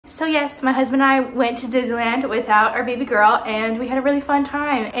So yes, my husband and I went to Disneyland without our baby girl and we had a really fun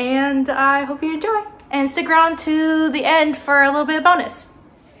time, and I hope you enjoy. And stick around to the end for a little bit of bonus.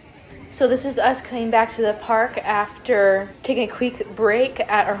 So this is us coming back to the park after taking a quick break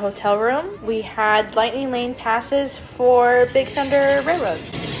at our hotel room. We had Lightning Lane passes for Big Thunder Railroad.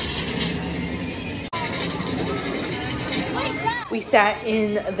 We sat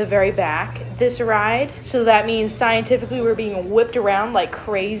in the very back this ride, so that means scientifically we're being whipped around like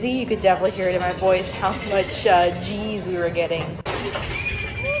crazy. You could definitely hear it in my voice how much G's we were getting.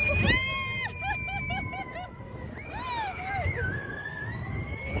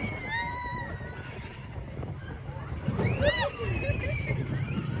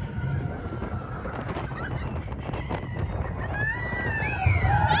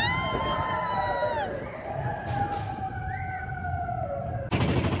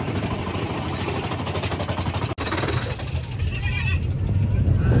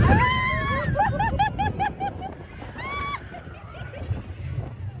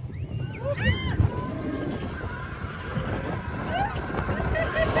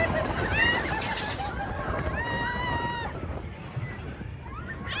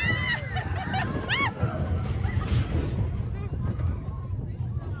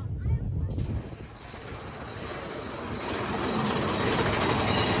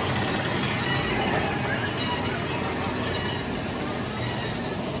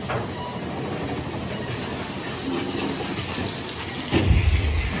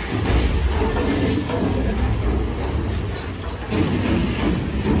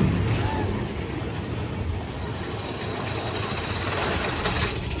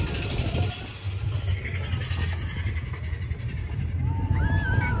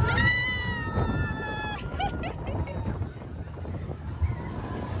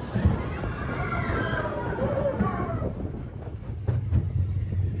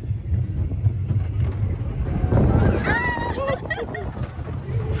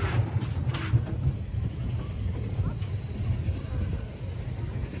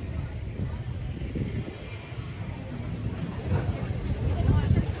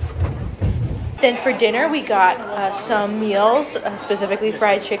 Then for dinner, we got some meals, specifically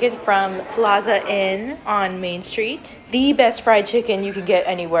fried chicken from Plaza Inn on Main Street. The best fried chicken you can get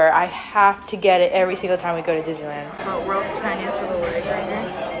anywhere. I have to get it every single time we go to Disneyland. So world's tiniest little leg right here.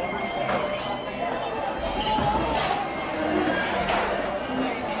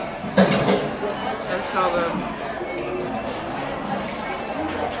 That's so good.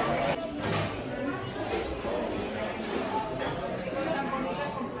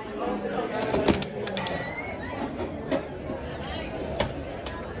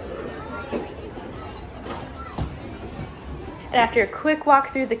 And after a quick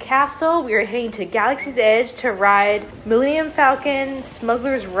walk through the castle, we are heading to Galaxy's Edge to ride Millennium Falcon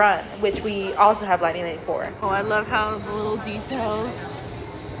Smugglers Run, which we also have Lightning Lane for. Oh, I love how the little details,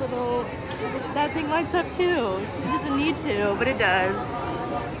 that thing lights up too. It doesn't need to, but it does.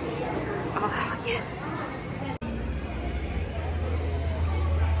 Oh, yes.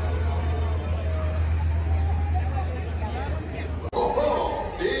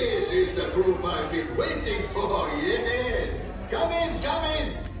 Oh, this is the group I've been waiting for, yes. Come in, come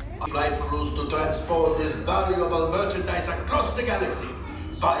in! Flight crews to transport this valuable merchandise across the galaxy.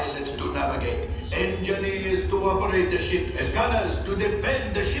 Pilots to navigate, engineers to operate the ship, and gunners to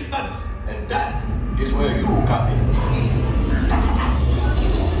defend the shipments. And that is where you come in.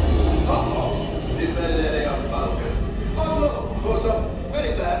 The Millennium Falcon. Oh, for some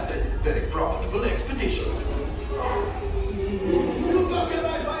very fast and very profitable expeditions. You look at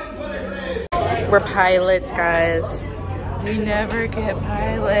my fine furry friend. We're pilots, guys. We never get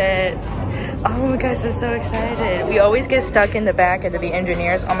pilots. Oh my gosh, I'm so excited. We always get stuck in the back and to be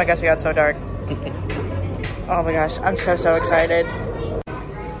engineers. Oh my gosh, it got so dark. Oh my gosh, I'm so excited.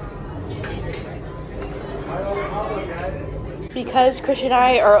 Because Christian and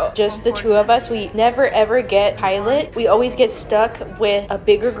I are just the two of us, we never ever get pilot. We always get stuck with a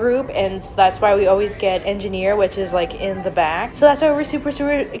bigger group, and so that's why we always get engineer, which is like in the back. So that's why we're super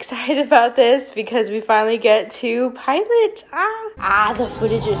excited about this, because we finally get to pilot. The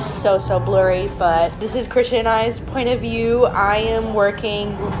footage is so blurry, but this is Christian and I's point of view. I am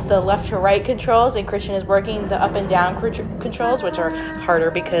working the left to right controls, and Christian is working the up and down controls, which are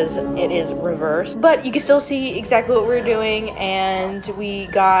harder because it is reversed. But you can still see exactly what we're doing, and we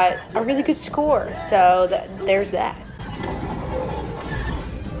got a really good score, so there's that.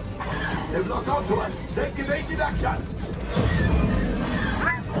 They've locked onto us. Take evasive action.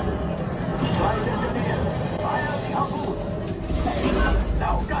 Flight engineers, fire the harpoon.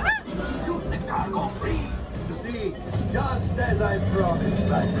 Now, guys, shoot the cargo free. You see, Just as I promised,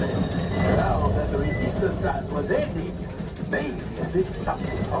 my friend. Now that the resistance has was ending, maybe a bit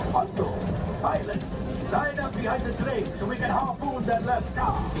something for Hondo. Pilots, line up behind the train so we can harpoon that last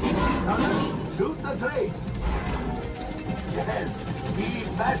car. Now, shoot the train. Yes, keep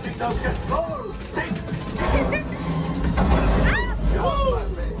mashing those controls. Think. Go, my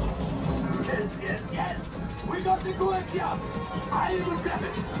friend. Yes. We got the goods here. I will grab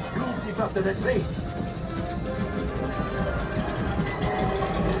it. You keep up to the train.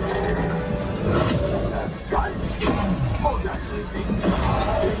 Gun. Oh, that's easy.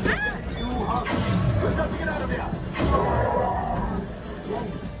 You have. We've got to get out of here.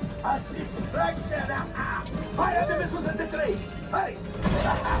 Yes. A distraction. Fire the missiles at the train. Hurry.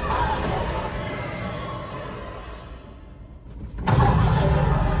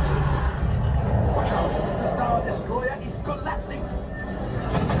 Watch out. The Star Destroyer is collapsing.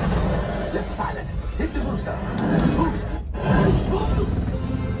 Left pilot. Hit the boosters. Boost.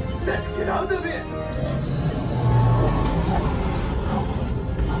 Let's get out of here.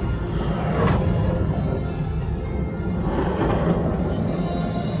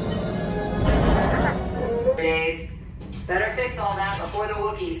 Better fix all that before the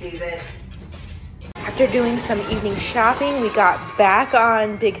Wookiee sees it. After doing some evening shopping, we got back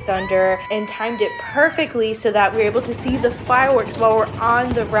on Big Thunder and timed it perfectly so that we were able to see the fireworks while we're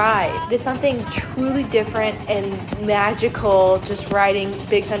on the ride. It is something truly different and magical just riding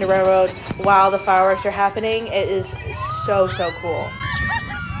Big Thunder Railroad while the fireworks are happening. It is so cool.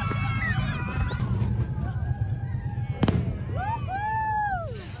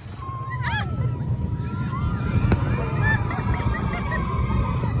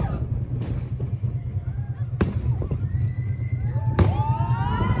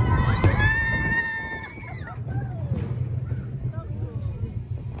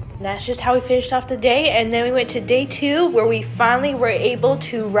 And that's just how we finished off the day, and then we went to day 2 where we finally were able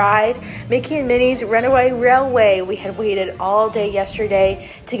to ride Mickey and Minnie's Runaway Railway. We had waited all day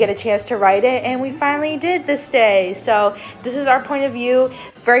yesterday to get a chance to ride it, and we finally did this day. So this is our point of view,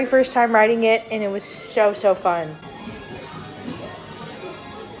 very first time riding it, and it was so fun.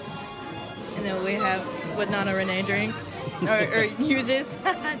 And then we have what Nana Renee drinks or uses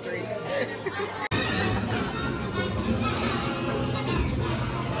drinks.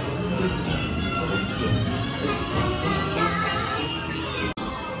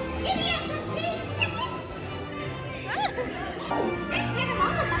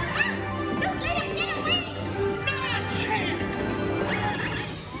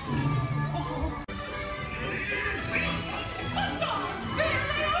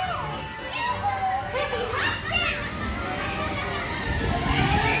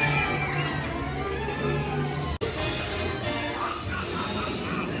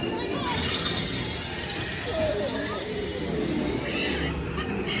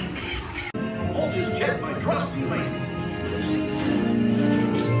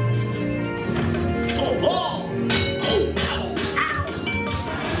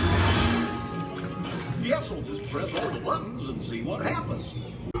 Press all the buttons and see what happens.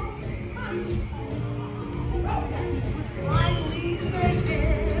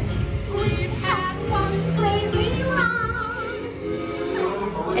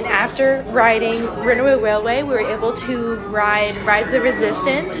 And after riding Runaway Railway, we were able to ride Rides of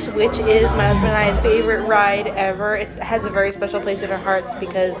Resistance, which is my husband and I's favorite ride ever. It has a very special place in our hearts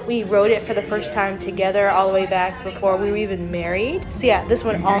because we rode it for the first time together all the way back before we were even married. So yeah, this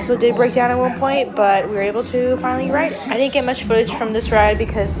one also did break down at one point, but we were able to finally ride it. I didn't get much footage from this ride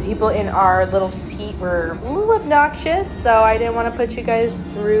because the people in our little seat were a little obnoxious, so I didn't want to put you guys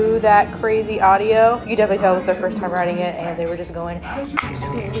through that crazy audio. You could definitely tell it was their first time riding it, and they were just going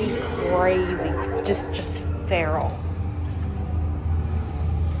absolutely crazy, just feral.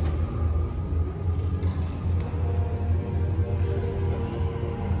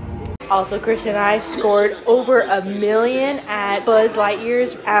 Also, Christian and I scored over 1 million at Buzz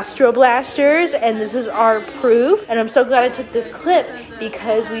Lightyear's Astro Blasters, and this is our proof. And I'm so glad I took this clip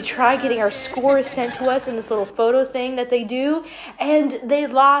because we tried getting our scores sent to us in this little photo thing that they do, and they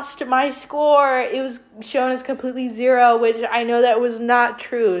lost my score. It was shown as completely 0, which I know that was not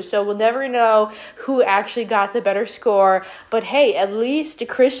true. So we'll never know who actually got the better score. But hey, at least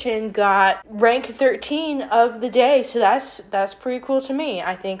Christian got rank 13 of the day, so that's pretty cool to me.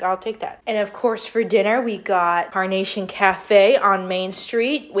 I think I'll take that. And of course for dinner we got Carnation Cafe on Main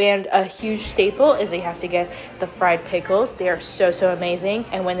Street, and a huge staple is they have to get the fried pickles. They are so amazing,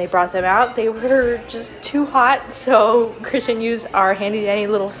 and when they brought them out they were just too hot, so Christian used our handy dandy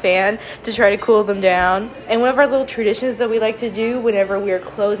little fan to try to cool them down. And one of our little traditions that we like to do whenever we are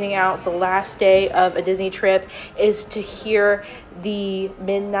closing out the last day of a Disney trip is to hear the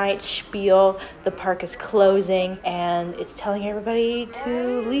midnight spiel. The park is closing and it's telling everybody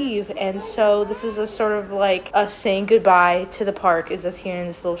to leave, and so this is a sort of like us saying goodbye to the park, is us hearing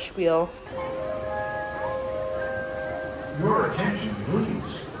this little spiel. Your attention, please.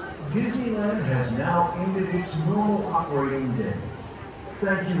 Disneyland has now ended its normal operating day.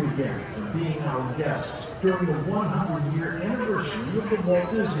 Thank you again for being our guests during the 100-year anniversary of the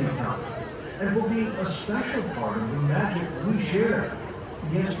Walt Disney Company, and for being a special part of the magic we share,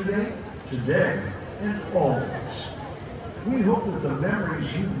 yesterday, today, and always. We hope that the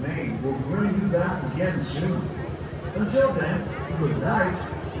memories you've made will bring you back again soon. Until then, good night,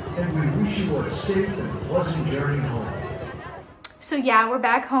 and we wish you a safe and pleasant journey home. So yeah, we're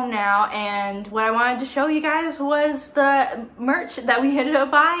back home now, and what I wanted to show you guys was the merch that we ended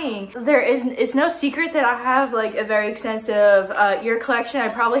up buying. It's no secret that I have like a very extensive ear collection. I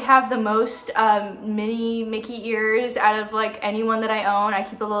probably have the most Minnie Mickey ears out of like anyone that I own. I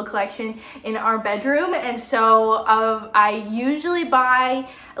keep a little collection in our bedroom, and so I usually buy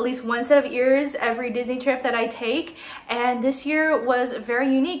at least one set of ears every Disney trip that I take, and this year was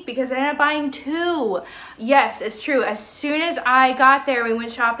very unique because I ended up buying 2. Yes, it's true. As soon as I got there, we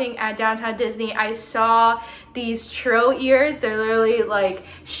went shopping at Downtown Disney, I saw these churro ears. They're literally like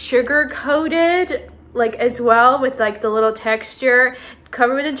sugar coated like as well, with like the little texture,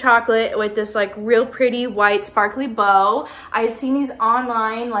 covered in chocolate, with this like real pretty white sparkly bow. I had seen these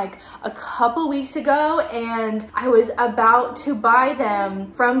online like a couple weeks ago, and I was about to buy them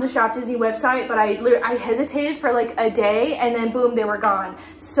from the Shop Disney website, but I hesitated for like a day, and then boom, they were gone.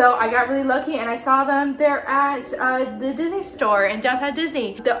 So I got really lucky and I saw them there at the Disney store in Downtown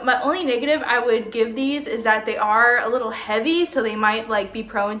Disney. My only negative I would give these is that they are a little heavy, so they might like be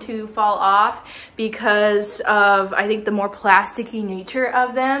prone to fall off because of, I think, the more plasticky nature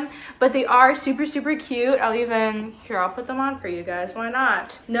of them, but they are super cute. I'll put them on for you guys. Why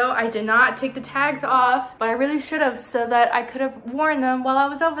not? No, I did not take the tags off, but I really should have, so that I could have worn them while I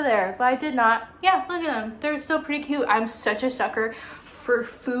was over there, but I did not. Yeah, look at them. They're still pretty cute. I'm such a sucker for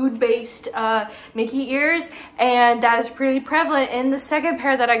food-based Mickey ears, and that is pretty prevalent in the second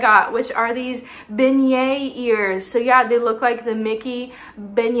pair that I got, which are these beignet ears. So yeah, they look like the Mickey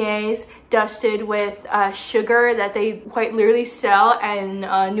beignets dusted with sugar that they quite literally sell in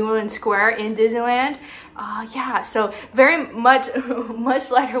New Orleans Square in Disneyland. Yeah, so very much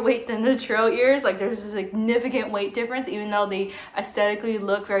lighter weight than the churro ears. Like, there's a significant weight difference, even though they aesthetically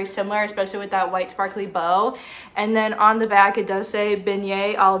look very similar, especially with that white sparkly bow. And then on the back it does say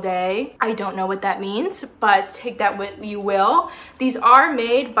beignet all day. I don't know what that means, but take that what you will. These are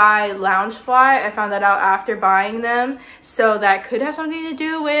made by Loungefly. I found that out after buying them, so that could have something to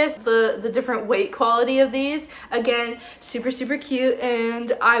do with the different weight quality of these. Again, super cute,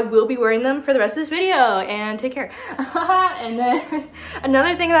 and I will be wearing them for the rest of this video. And take care. And then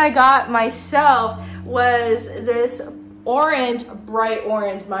another thing that I got myself was this orange, bright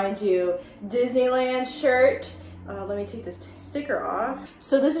orange, mind you, Disneyland shirt. Let me take this sticker off.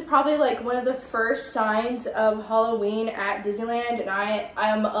 So this is probably like one of the first signs of Halloween at Disneyland, and I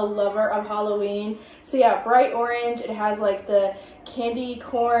am a lover of Halloween. So yeah, bright orange. It has like the candy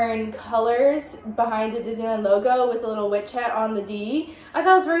corn colors behind the Disneyland logo with a little witch hat on the D. I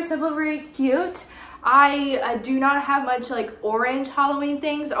thought it was very simple, very cute. I do not have much like orange Halloween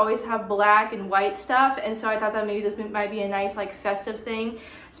things. I always have black and white stuff, and so I thought that maybe this might be a nice like festive thing,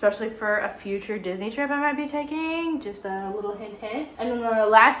 especially for a future Disney trip I might be taking. Just a little hint. And then the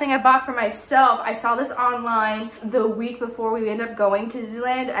last thing I bought for myself, I saw this online the week before we ended up going to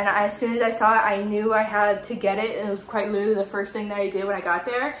Disneyland, and as soon as I saw it, I knew I had to get it, and it was quite literally the first thing that I did when I got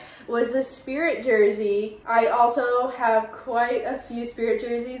there, was the Spirit jersey. I also have quite a few Spirit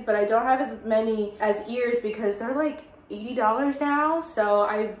jerseys, but I don't have as many as ears because they're like $80 now, so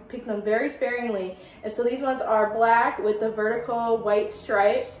I picked them very sparingly. And so these ones are black with the vertical white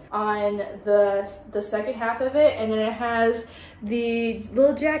stripes on the second half of it, and then it has the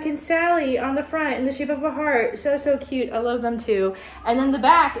little Jack and Sally on the front in the shape of a heart. So cute. I love them too. And then the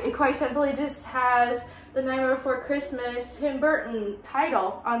back, it quite simply just has The Nightmare Before Christmas Tim Burton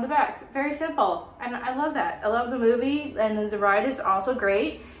title on the back. Very simple, and I love that. I love the movie, and the ride is also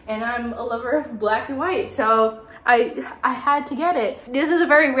great. and I'm a lover of black and white, so I had to get it. This is a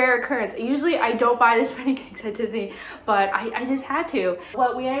very rare occurrence. Usually I don't buy this many things at Disney, but I just had to.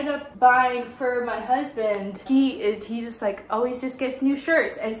 What we ended up buying for my husband, he's just like always just gets new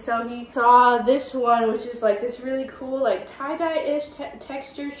shirts, and so he saw this one, which is like this really cool like tie-dye-ish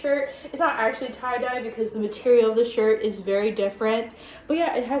texture shirt. It's not actually tie-dye because the material of the shirt is very different, but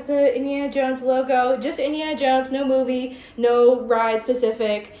yeah, it has the Indiana Jones logo, just Indiana Jones, no movie, no ride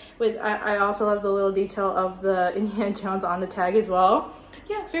specific. With I also love the little detail of the Indiana Jones on the tag as well.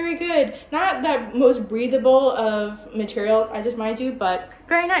 Yeah, very good. Not that most breathable of material, I just mind you, but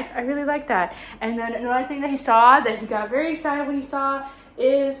very nice. I really like that. And then another thing that he saw that he got very excited when he saw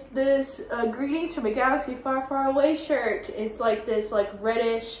is this Greetings from a Galaxy Far, Far Away shirt. It's like this like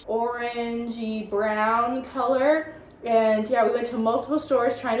reddish, orangey brown color. And yeah, we went to multiple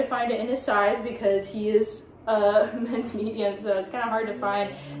stores trying to find it in his size because he is a men's medium, so it's kind of hard to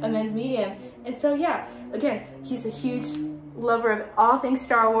find a men's medium. And so yeah, again, he's a huge lover of all things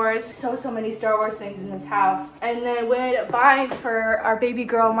Star Wars. So many Star Wars things in his house. And then we ended up buying for our baby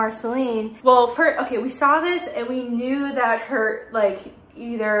girl Marceline. Well, okay, we saw this and we knew that her like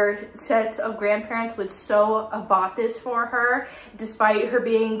either sets of grandparents would so have bought this for her, despite her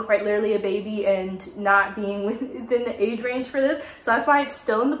being quite literally a baby and not being within the age range for this. So that's why it's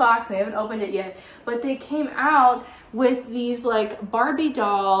still in the box. We haven't opened it yet, but they came out with these like Barbie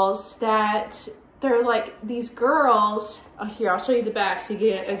dolls that they're like these girls. Here, I'll show you the back so you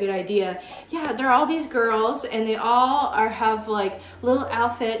get a good idea. Yeah, they're all these girls and they all have like little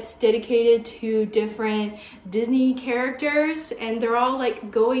outfits dedicated to different Disney characters, and they're all like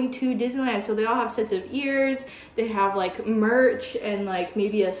going to Disneyland. So they all have sets of ears, they have like merch and like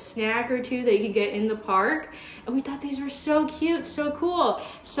maybe a snack or two that you can get in the park. And we thought these were so cute, so cool.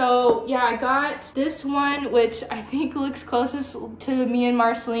 So yeah, I got this one, which I think looks closest to me and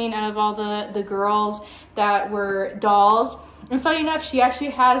Marceline out of all the girls that were dolls. And funny enough, she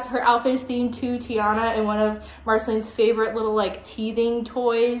actually has her outfit is themed to Tiana, and one of Marceline's favorite little like teething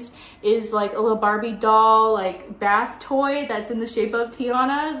toys is like a little Barbie doll like bath toy that's in the shape of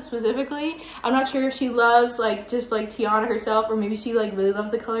Tiana specifically. I'm not sure if she loves like just like Tiana herself, or maybe she like really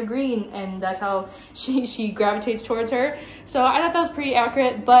loves the color green and that's how she gravitates towards her. So I thought that was pretty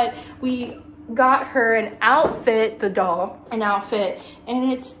accurate, but we got her an outfit, the doll, an outfit,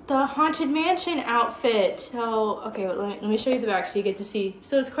 and it's the Haunted Mansion outfit. So, okay, well, let me show you the back so you get to see.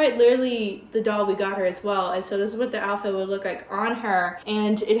 So it's quite literally the doll we got her as well. And so this is what the outfit would look like on her.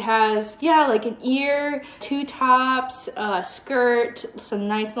 And it has, yeah, like an ear, two tops, a skirt, some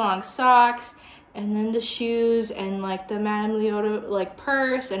nice long socks, and then the shoes and like the Madame Leota like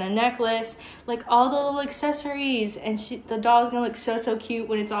purse and a necklace, like all the little accessories. And the doll is gonna look so cute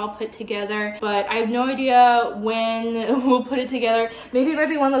when it's all put together. But I have no idea when we'll put it together. Maybe it might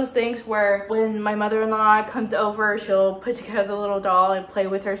be one of those things where when my mother-in-law comes over, she'll put together the little doll and play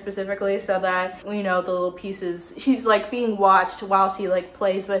with her specifically so that, you know, the little pieces, she's like being watched while she like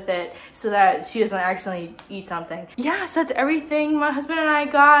plays with it so that she doesn't accidentally eat something. Yeah, so that's everything my husband and I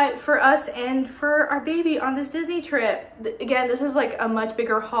got for us and for our baby on this Disney trip. Again, this is like a much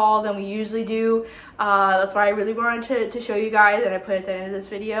bigger haul than we usually do. That's why I really wanted to show you guys, and I put it at the end of this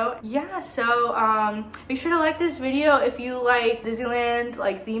video. Yeah, so make sure to like this video if you like Disneyland,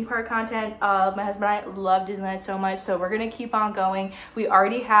 like theme park content. My husband and I love Disneyland so much, so we're gonna keep on going. We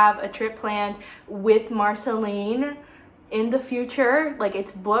already have a trip planned with Marceline in the future, like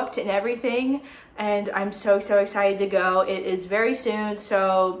it's booked and everything, and I'm so excited to go. It is very soon,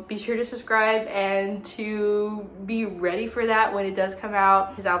 so be sure to subscribe and to be ready for that when it does come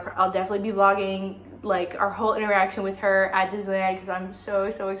out, because I'll definitely be vlogging like our whole interaction with her at Disneyland, because I'm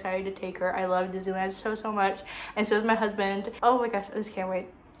so excited to take her. I love Disneyland so much, and so is my husband. Oh my gosh, I just can't wait.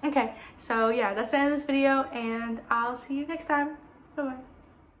 Okay, so yeah, that's the end of this video, and I'll see you next time. Bye bye.